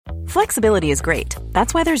Flexibility is great.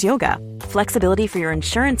 That's why there's yoga. Flexibility for your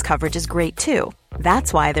insurance coverage is great too.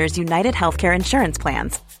 That's why there's United Healthcare Insurance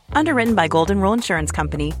Plans. Underwritten by Golden Rule Insurance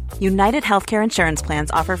Company, United Healthcare Insurance Plans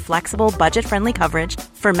offer flexible, budget-friendly coverage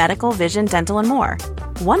for medical, vision, dental, and more.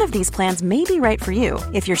 One of these plans may be right for you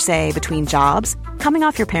if you're, say, between jobs, coming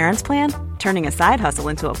off your parents' plan, turning a side hustle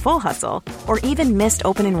into a full hustle, or even missed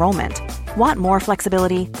open enrollment. Want more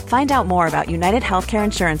flexibility? Find out more about United Healthcare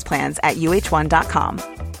Insurance Plans at uh1.com.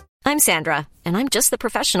 I'm Sandra, and I'm just the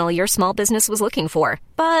professional your small business was looking for.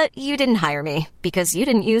 But you didn't hire me because you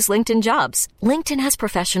didn't use LinkedIn Jobs. LinkedIn has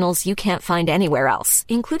professionals you can't find anywhere else,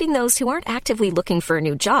 including those who aren't actively looking for a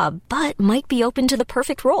new job, but might be open to the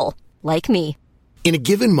perfect role, like me. In a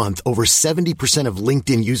given month, over 70% of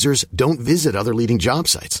LinkedIn users don't visit other leading job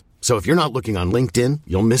sites. So if you're not looking on LinkedIn,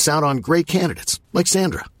 you'll miss out on great candidates like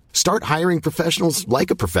Sandra. Start hiring professionals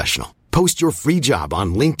like a professional. Post your free job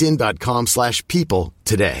on linkedin.com/people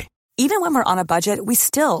today. Even when we're on a budget, we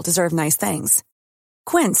still deserve nice things.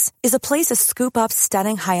 Quince is a place to scoop up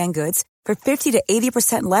stunning high-end goods for 50 to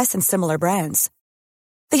 80% less than similar brands.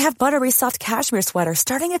 They have buttery soft cashmere sweaters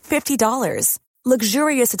starting at $50,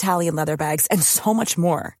 luxurious Italian leather bags, and so much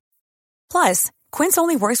more. Plus, Quince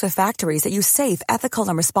only works with factories that use safe, ethical,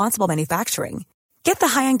 and responsible manufacturing. Get the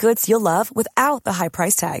high-end goods you'll love without the high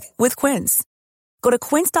price tag with Quince. Go to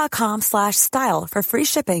quince.com/style for free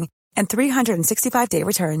shipping and 365-day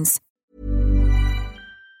returns.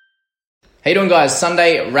 How you doing, guys?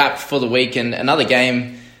 Sunday wrapped for the week, and another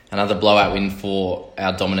game, another blowout win for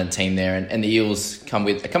our dominant team there, and the Eels come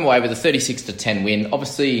away with a 36-10 win.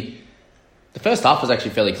 Obviously, the first half was actually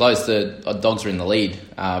fairly close. The Dogs were in the lead,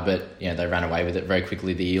 but they ran away with it very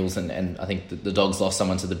quickly, the Eels, and I think the Dogs lost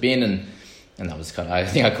someone to the bin, and that was kind of, I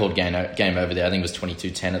think I called game over there. I think it was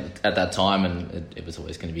 22-10 at that time, and it was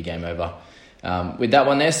always going to be game over with that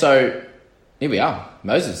one there. So here we are,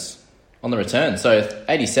 Moses on the return. So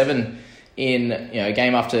 87 in a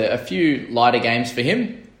game after a few lighter games for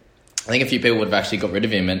him. I think a few people would have actually got rid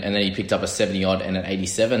of him, and then he picked up a 70-odd and an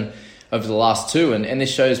 87 over the last two, and this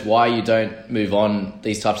shows why you don't move on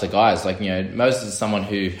these types of guys. Like, Moses is someone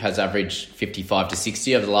who has averaged 55 to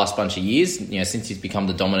 60 over the last bunch of years, since he's become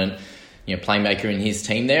the dominant playmaker in his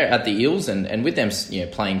team there at the Eels, and with them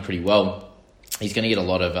playing pretty well, he's going to get a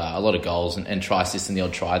lot of goals and try assists in the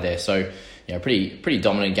odd try there. So pretty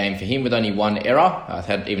dominant game for him with only one error.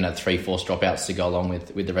 Even had 3 forced dropouts to go along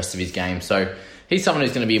with the rest of his game. So he's someone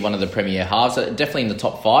who's going to be one of the premier halves, definitely in the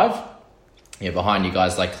top 5. Behind you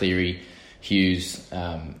guys like Cleary, Hughes,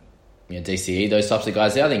 DCE, those types of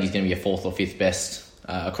guys there. I think he's going to be a 4th or 5th best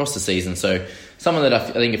across the season. So someone that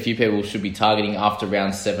I think a few people should be targeting after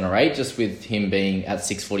round 7 or 8, just with him being at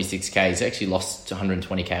 646k. He's actually lost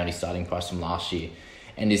 120k on his starting price from last year,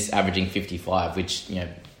 and is averaging 55, which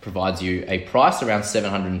provides you a price around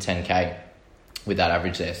 710k with that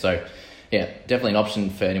average there. So definitely an option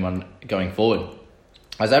for anyone going forward.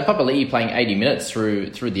 Isaiah Papali'i playing 80 minutes through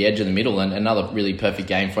the edge of the middle, and another really perfect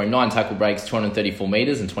game for him. 9 tackle breaks, 234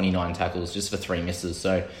 metres and 29 tackles just for 3 misses.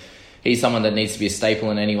 So he's someone that needs to be a staple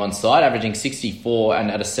in anyone's side, averaging 64 and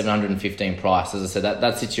at a 715 price. As I said,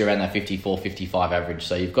 that sits you around that 54, 55 average.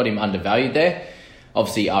 So you've got him undervalued there.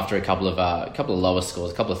 Obviously, after a couple of lower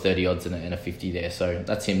scores, a couple of 30 odds and a 50 there. So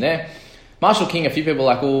that's him there. Marshall King, a few people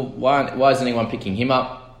are like, well, why isn't anyone picking him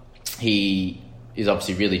up? He is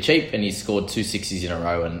obviously really cheap, and he's scored 2 60s in a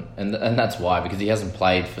row, and that's why, because he hasn't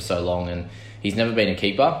played for so long, and he's never been a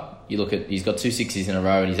keeper. You look at, he's got 2 60s in a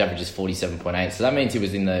row, and his average is 47.8. So that means he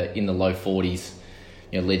was in the low 40s,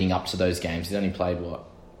 leading up to those games. He's only played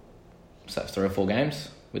 3 or 4 games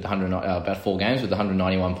with about 4 games with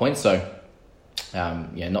 191 points. So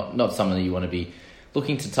not someone that you want to be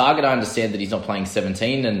looking to target. I understand that he's not playing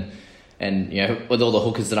 17, and with all the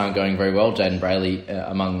hookers that aren't going very well, Jaden Brayley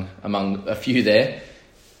among a few there,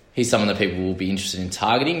 he's someone that people will be interested in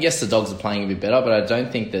targeting. Yes, the Dogs are playing a bit better, but I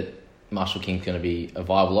don't think that Marshall King's going to be a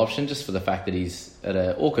viable option, just for the fact that he's at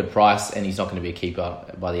an awkward price and he's not going to be a keeper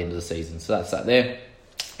by the end of the season. So that's that there.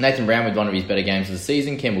 Nathan Brown with one of his better games of the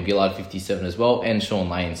season. Campbell Gillard 57 as well, and Sean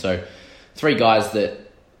Lane. So 3 guys that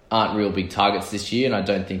aren't real big targets this year, and I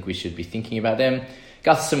don't think we should be thinking about them.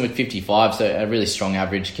 Gutherson with 55, so a really strong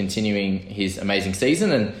average, continuing his amazing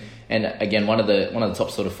season, and again one of the top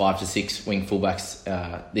sort of 5 to 6 wing fullbacks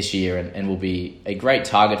this year, and will be a great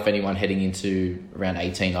target for anyone heading into around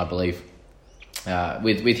 18, I believe.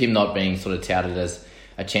 With him not being sort of touted as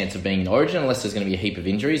a chance of being in Origin, unless there's going to be a heap of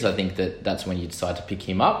injuries, I think that's when you decide to pick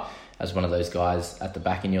him up as one of those guys at the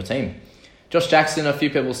back in your team. Josh Jackson, a few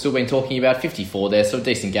people have still been talking about 54 there, so a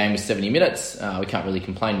decent game with 70 minutes. We can't really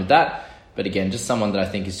complain with that. But again, just someone that I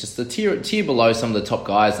think is just a tier below some of the top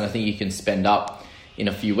guys, and I think you can spend up in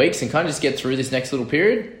a few weeks and kind of just get through this next little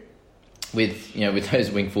period with those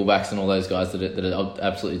wing fullbacks and all those guys that are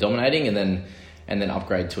absolutely dominating, and then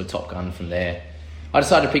upgrade to a top gun from there. I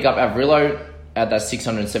decided to pick up Averillo at that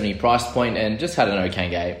 670 price point and just had an okay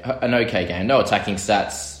game. No attacking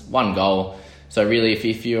stats, 1 goal. So really,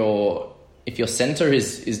 if your centre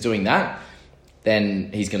is doing that, then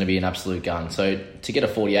he's going to be an absolute gun. So to get a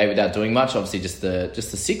 48 without doing much, obviously just the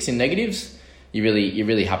 6 in negatives, you're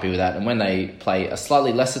really happy with that. And when they play a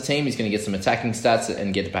slightly lesser team, he's going to get some attacking stats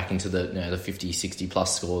and get back into the 50, 60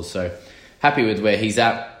 plus scores. So happy with where he's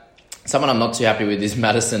at. Someone I'm not too happy with is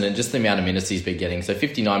Madison, and just the amount of minutes he's been getting. So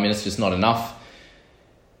 59 minutes just not enough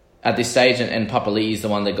at this stage, and Papali'i is the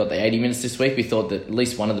one that got the 80 minutes this week. We thought that at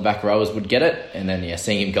least one of the back rowers would get it, and then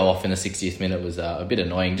seeing him go off in the 60th minute was a bit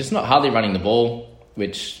annoying. Just not hardly running the ball,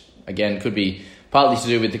 which again could be partly to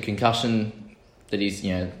do with the concussion that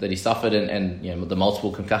he suffered, and the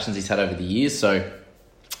multiple concussions he's had over the years. So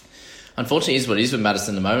unfortunately, is what it is with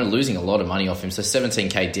Madison at the moment, losing a lot of money off him. So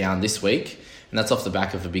 17k down this week, and that's off the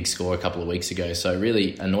back of a big score a couple of weeks ago. So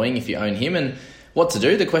really annoying if you own him. And what to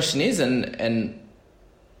do? The question is, and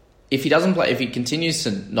if he doesn't play, if he continues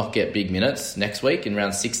to not get big minutes next week in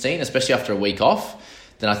round 16, especially after a week off,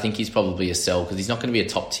 then I think he's probably a sell, because he's not going to be a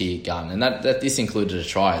top tier gun. And that this included a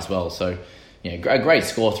try as well. So a great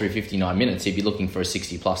score through 59 minutes. He'd be looking for a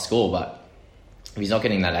 60 plus score, but if he's not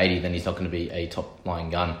getting that 80, then he's not going to be a top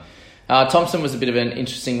line gun. Thompson was a bit of an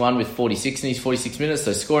interesting one with 46 in his 46 minutes,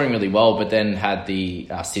 so scoring really well, but then had the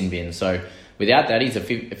sin bin. So without that, he's a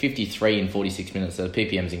 53 in 46 minutes. So the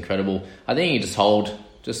PPM's incredible. I think you just hold,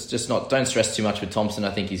 don't stress too much with Thompson.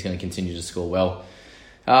 I think he's going to continue to score well.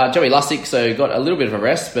 Joey Lussick, so got a little bit of a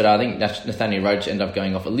rest, but I think Nathaniel Roach ended up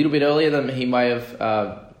going off a little bit earlier than they may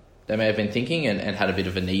have been thinking, and had a bit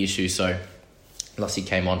of a knee issue. So Lussick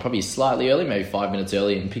came on probably slightly early, maybe 5 minutes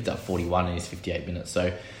early, and picked up 41 in his 58 minutes.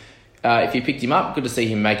 So if you picked him up, good to see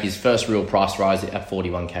him make his first real price rise at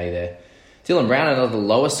 41k there. Dylan Brown, another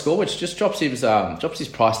lower score, which just drops his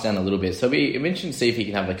price down a little bit. So we mentioned to see if he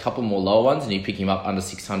can have a couple more lower ones, and you pick him up under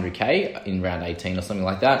 600k in round 18 or something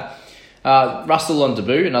like that. Russell on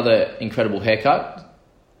debut, another incredible haircut.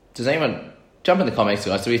 Does anyone jump in the comments,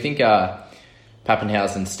 guys? Do we think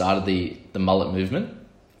Pappenhausen started the mullet movement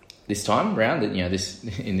this time round? This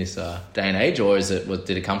in this day and age, or did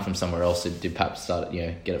it come from somewhere else? Did Pap start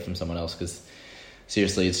get it from someone else? Because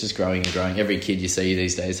seriously, it's just growing and growing. Every kid you see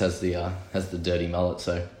these days has the dirty mullet.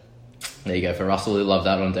 So there you go for Russell. He'll love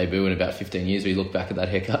that on debut in about 15 years. We look back at that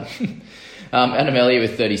haircut. Adam Elliott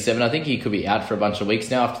with 37. I think he could be out for a bunch of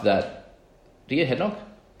weeks now after that. Did he get head knock?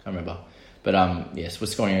 Can't remember. But yes, we're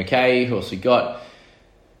scoring okay. Who else we got?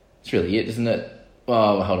 It's really it, isn't it?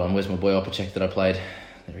 Oh, hold on. Where's my boy Opacek that I played?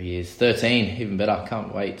 There he is. 13. Even better.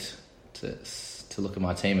 Can't wait to look at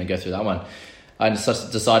my team and go through that one. I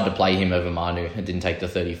decided to play him over Manu and didn't take the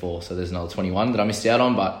 34, so there's another 21 that I missed out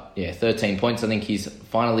on. But yeah, 13 points. I think he's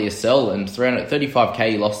finally a sell, and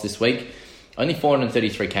 335k he lost this week. Only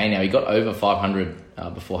 433k now. He got over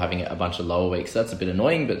 500 before having a bunch of lower weeks. So that's a bit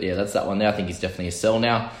annoying, but yeah, that's that one there. I think he's definitely a sell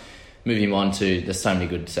now. Move him on to, there's so many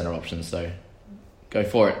good centre options, so go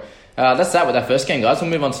for it. That's that with our first game, guys. We'll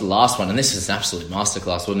move on to the last one, and this is an absolute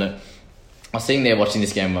masterclass, wasn't it? I was sitting there watching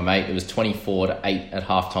this game with my mate. It was 24-8 at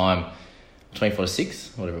half time.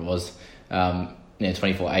 24-6, whatever it was.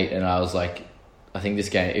 24-8, and I was like, I think this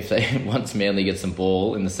game, if they once Manly gets some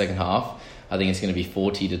ball in the second half, I think it's going to be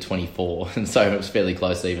 40-24, and so it was fairly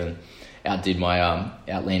close. Even outdid my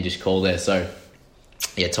outlandish call there. So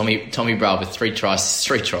yeah, Tommy Brown with three tries.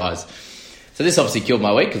 So this obviously killed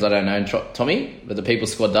my week because I don't know Tommy, but the People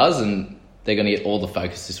Squad does, and they're going to get all the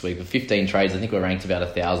focus this week. With 15 trades, I think we're ranked about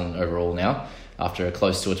 1,000 overall now, after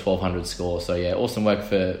close to a 1,200 score. So yeah, awesome work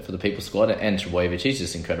for the People Squad, and Trbojevic. He's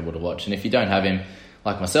just incredible to watch. And if you don't have him,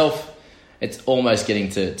 like myself, it's almost getting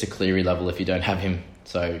to Cleary level if you don't have him.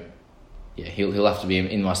 So yeah, he'll have to be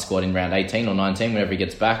in my squad in round 18 or 19 whenever he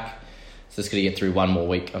gets back. So just going to get through one more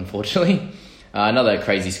week, unfortunately. Another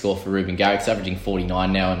crazy score for Ruben Garrick's averaging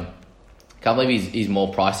 49 now, and can't believe he's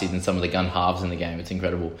more pricey than some of the gun halves in the game. It's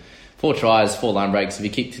incredible. 4 tries, 4 line breaks. If he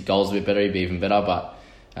kicked goals a bit better, he'd be even better. But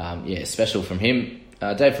yeah, special from him.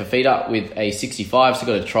 Dave Fafita with a 65, so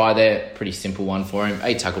got a try there. Pretty simple one for him.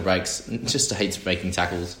 8 tackle breaks. Just hates making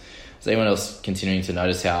tackles. Is anyone else continuing to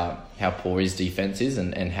notice how poor his defense is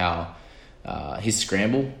and how his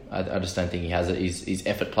scramble? I just don't think he has it. His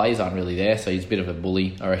effort plays aren't really there, so he's a bit of a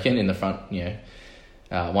bully, I reckon, in the front,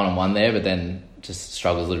 one-on-one there, but then just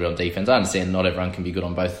struggles a little bit on defense. I understand not everyone can be good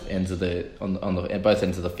on both ends of both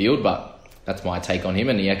ends of the field, but that's my take on him,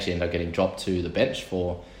 and he actually ended up getting dropped to the bench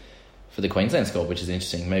for the Queensland squad, which is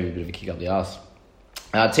interesting. Maybe a bit of a kick up the arse.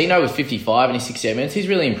 Tino with 55 in his 68 minutes. He's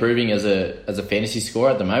really improving as a fantasy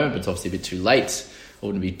scorer at the moment, but it's obviously a bit too late. I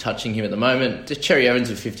wouldn't be touching him at the moment. Just Cherry Evans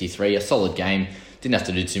with 53, a solid game. Didn't have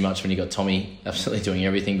to do too much when you got Tommy absolutely doing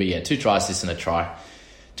everything. But yeah, 2 try assists and a try.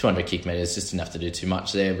 200 kick meters, just didn't have to do too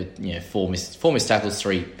much there with 4 missed tackles,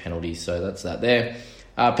 3 penalties. So that's that there.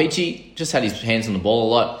 Peachy just had his hands on the ball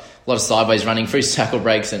a lot of sideways running, 3 tackle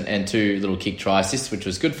breaks and 2 little kick try assists, which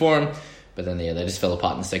was good for him. But then they just fell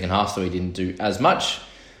apart in the second half, so he didn't do as much.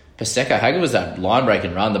 Paseka Hager was that line break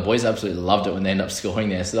and run. The boys absolutely loved it when they ended up scoring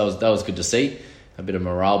there, so that was good to see. A bit of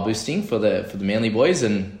morale boosting for the Manly boys,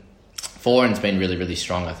 and Foran's been really, really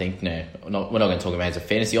strong. I think we're not going to talk about him as a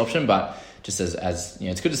fantasy option, but just as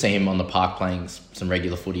it's good to see him on the park playing some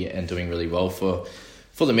regular footy and doing really well for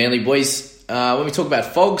the Manly boys. When we talk about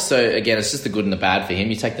Fogg, so again, it's just the good and the bad for him.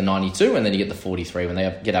 You take the 92 and then you get the 43 when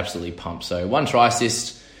they get absolutely pumped. So 1 try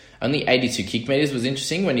assist, only 82 kick meters was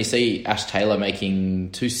interesting when you see Ash Taylor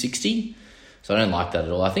making 260. So I don't like that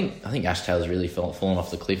at all. I think Ash Taylor's really fallen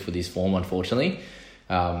off the cliff with his form, unfortunately.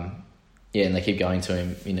 And they keep going to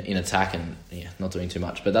him in attack and not doing too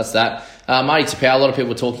much. But that's that. Marty Tapau, a lot of people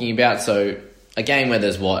were talking about. So a game where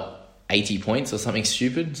there's 80 points or something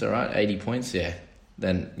stupid. Is that right? 80 points, yeah.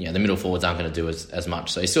 Then the middle forwards aren't going to do as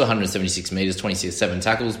much. So he's still 176 metres, 27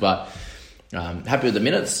 tackles, but happy with the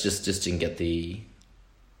minutes. Just didn't get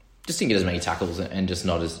as many tackles and just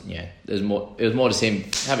not as it was more to see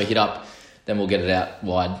him have a hit up, then we'll get it out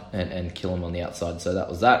wide and kill him on the outside. So that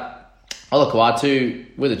was that.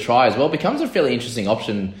 Olakau'atu with a try as well becomes a fairly interesting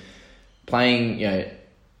option, playing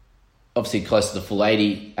obviously close to the full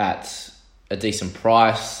 80 at a decent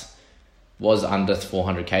price. Was under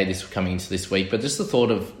 400k coming into this week, but just the thought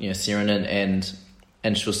of Sirinen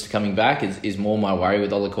and Schuster coming back is more my worry with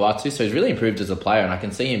Olakau'atu. So he's really improved as a player, and I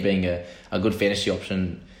can see him being a good fantasy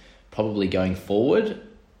option probably going forward,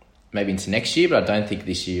 maybe into next year. But I don't think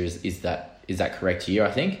this year is that correct year. I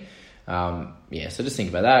think, so just think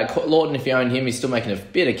about that. Lawton, if you own him, he's still making a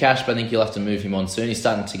bit of cash, but I think you'll have to move him on soon. He's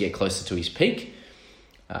starting to get closer to his peak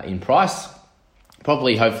in price.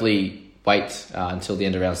 Probably, hopefully, wait until the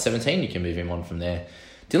end of round 17. You can move him on from there.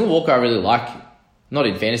 Dylan Walker I really like, not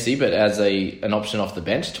in fantasy, but as an option off the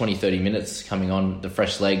bench, 20-30 minutes coming on, the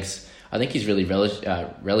fresh legs. I think he's really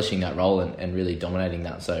relishing that role and really dominating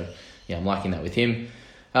that. So, I'm liking that with him.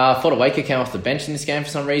 Fodawaker came off the bench in this game for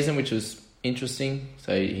some reason, which was interesting.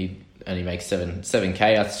 So he only makes 7k.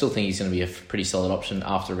 I still think he's going to be a pretty solid option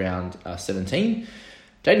after round 17.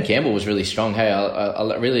 Jaden Campbell was really strong. Hey,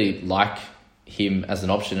 I really like him as an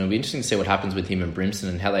option. It'll be interesting to see what happens with him and Brimson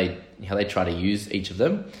and how they try to use each of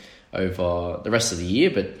them over the rest of the year.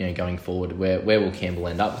 But going forward, where will Campbell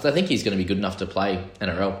end up? Because I think he's going to be good enough to play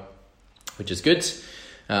NRL, which is good.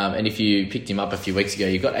 And if you picked him up a few weeks ago,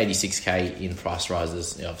 you got 86k in price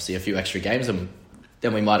rises. Obviously, a few extra games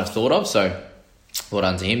than we might have thought of. So well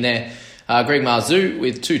done to him there. Greg Marzhew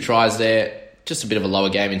with 2 tries there. Just a bit of a lower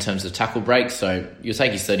game in terms of tackle breaks. So you'll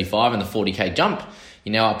take his 35 and the 40k jump.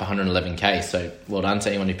 You're now up 111k, so well done to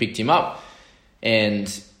anyone who picked him up.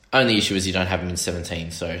 And only issue is you don't have him in 17,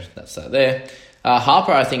 so that's that there.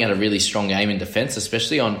 Harper, I think, had a really strong game in defence,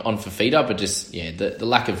 especially on Fafita, but just the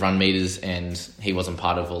lack of run meters, and he wasn't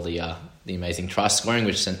part of all the amazing try scoring,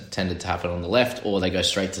 which tended to happen on the left, or they go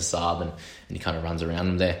straight to Saab and he kind of runs around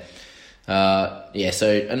them there.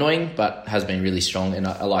 So annoying, but has been really strong, and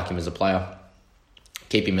I like him as a player.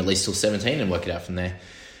 Keep him at least till 17 and work it out from there.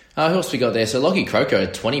 Who else we got there? So Lockie Croker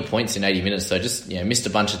had 20 points in 80 minutes, so just missed a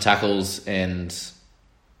bunch of tackles and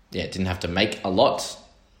didn't have to make a lot,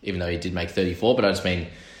 even though he did make 34. But I just mean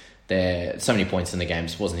there so many points in the game,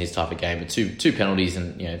 just wasn't his type of game. But two penalties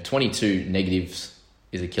and 22 negatives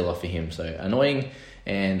is a killer for him. So annoying,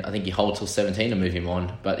 and I think you hold till 17 to move him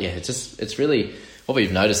on. But it's really what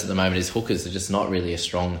we've noticed at the moment is hookers are just not really a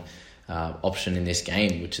strong option in this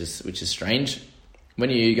game, which is strange. When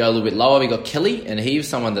you go a little bit lower, we got Kelly, and he was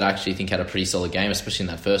someone that I actually think had a pretty solid game, especially in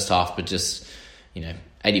that first half, but just,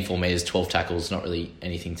 84 metres, 12 tackles, not really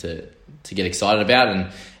anything to get excited about,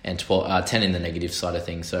 and 10 in the negative side of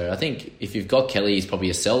things. So I think if you've got Kelly, he's probably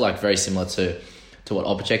a sell, like very similar to what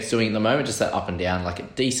Opacek's doing at the moment, just that up and down, like a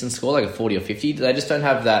decent score, like a 40 or 50. They just don't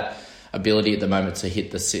have that ability at the moment to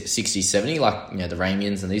hit the 60, 70, like the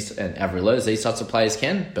Ramians and Averillos, these types of players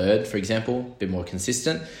can. Bird, for example, a bit more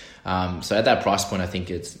consistent. So at that price point, I think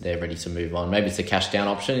they're ready to move on. Maybe it's a cash down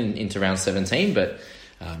option into round 17, but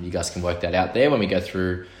you guys can work that out there when we go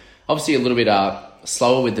through. Obviously, a little bit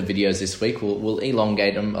slower with the videos this week. We'll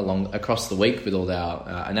elongate them across the week with all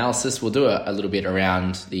our analysis. We'll do a little bit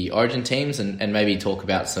around the Origin teams and maybe talk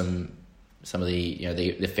about some of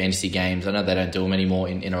the fantasy games. I know they don't do them anymore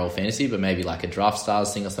in NRL fantasy, but maybe like a Draft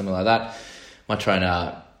Stars thing or something like that. might try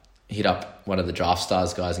and hit up one of the Draft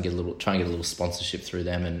Stars guys and try and get a little sponsorship through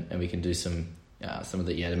them, and we can do some of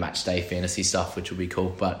the the match day fantasy stuff, which will be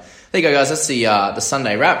cool. But there you go, guys. That's the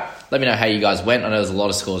Sunday wrap. Let me know how you guys went. I know there's a lot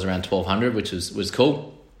of scores around 1,200, which was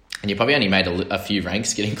cool, and you probably only made a few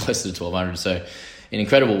ranks, getting closer to 1,200. So an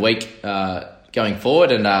incredible week going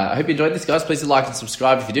forward, and I hope you enjoyed this, guys. Please like and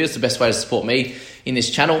subscribe if you do. It's the best way to support me in this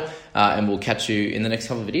channel, and we'll catch you in the next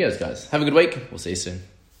couple of videos, guys. Have a good week. We'll see you soon.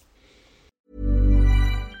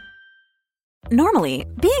 Normally,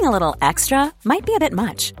 being a little extra might be a bit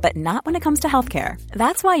much, but not when it comes to healthcare.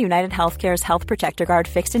 That's why United Healthcare's Health Protector Guard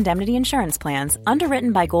fixed indemnity insurance plans,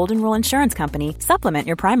 underwritten by Golden Rule Insurance Company, supplement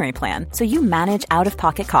your primary plan so you manage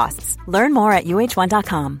out-of-pocket costs. Learn more at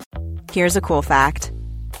uh1.com. Here's a cool fact.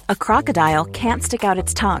 A crocodile can't stick out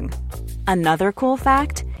its tongue. Another cool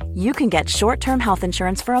fact, you can get short-term health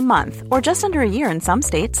insurance for a month or just under a year in some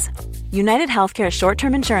states. United Healthcare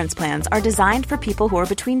short-term insurance plans are designed for people who are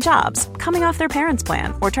between jobs, coming off their parents'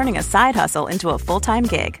 plan, or turning a side hustle into a full-time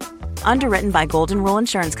gig. Underwritten by Golden Rule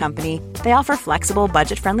Insurance Company, they offer flexible,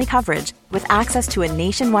 budget-friendly coverage with access to a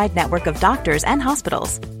nationwide network of doctors and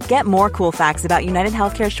hospitals. Get more cool facts about United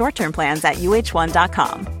Healthcare short-term plans at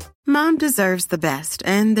uh1.com. Mom deserves the best,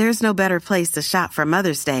 and there's no better place to shop for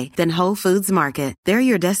Mother's Day than Whole Foods Market. They're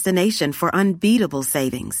your destination for unbeatable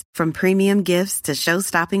savings, from premium gifts to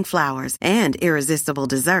show-stopping flowers and irresistible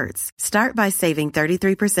desserts. Start by saving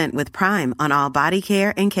 33% with Prime on all body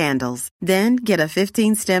care and candles. Then get a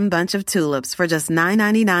 15-stem bunch of tulips for just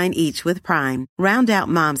 $9.99 each with Prime. Round out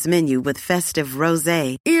Mom's menu with festive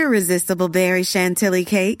rosé, irresistible berry chantilly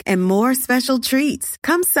cake, and more special treats.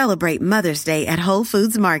 Come celebrate Mother's Day at Whole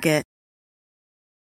Foods Market.